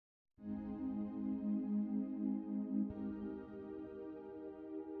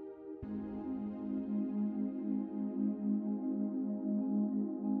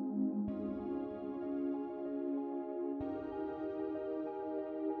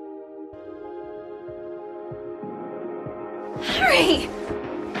me!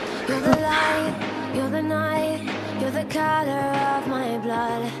 You're the light, you're the night, you're the color of my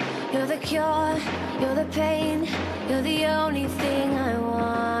blood. You're the cure, you're the pain, you're the only thing I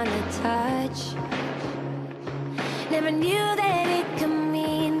wanna touch. Never knew that it could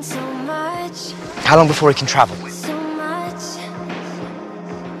mean so much. How long before we can travel? So much.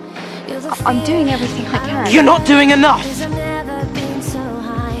 I'm doing everything I can. You're not doing enough! I've never been so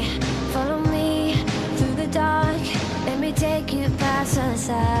high. Follow me through the dark. Let me take you past the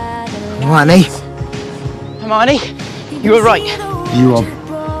satellites. Hermione? Hermione? You were right. You are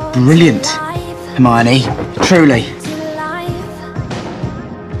brilliant, Hermione. Truly.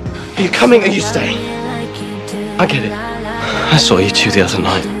 Are you coming or are you staying? I get it. I saw you two the other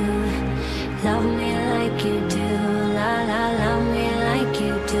night. Love me like you do, la la, love me like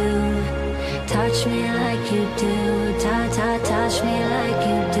you do. Touch me like you do, touch me like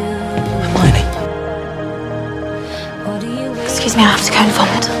you do. Hermione. What do you wait? Excuse me, I have to go and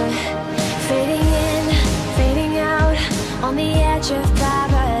vomit. Fading in, fading out, on the edge of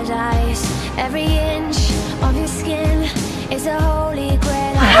paradise. Every inch of your skin is a holy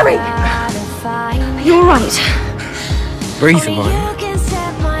grail. Harry! Are you alright? Breathe, Hermione. You can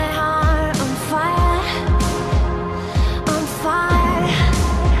set my heart on fire, on fire.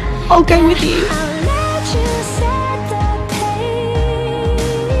 I'll go with you. I'll let you set the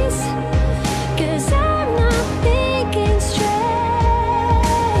pace, 'cause I'm not thinking straight.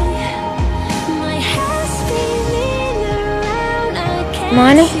 My head's spinning around, I can't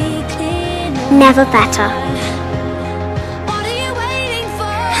Hermione? see clear, no Never better. What are you waiting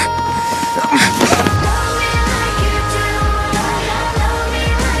for?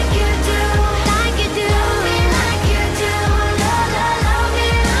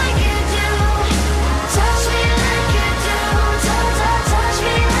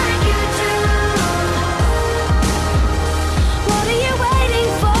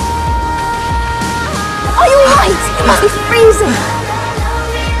 Are you alright? You must be freezing.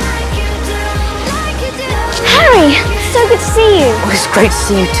 Harry, so good to see you. Oh, it's great to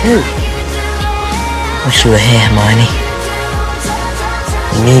see you too. Wish you were here, Hermione.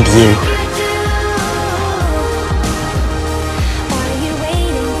 We need you.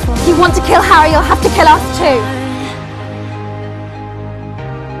 If you want to kill Harry, you'll have to kill us too.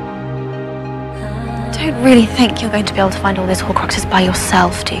 Don't really think you're going to be able to find all those Horcruxes by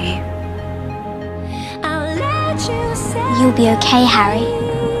yourself, do you? You'll be okay, Harry.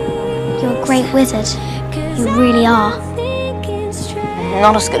 You're a great wizard. You really are.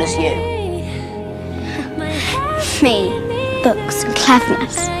 Not as good as you. Me, books and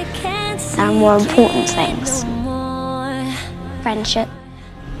cleverness. There are more important things. Friendship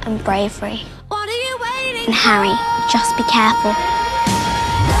and bravery. And Harry, just be careful.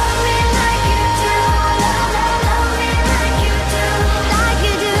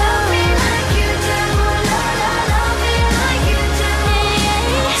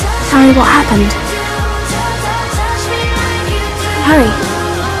 Harry, what happened? Harry.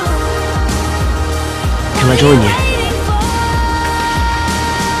 Can I join you?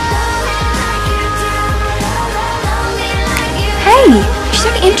 Hey! She's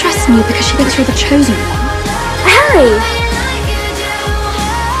only interested in you because she thinks you're the chosen one. Harry!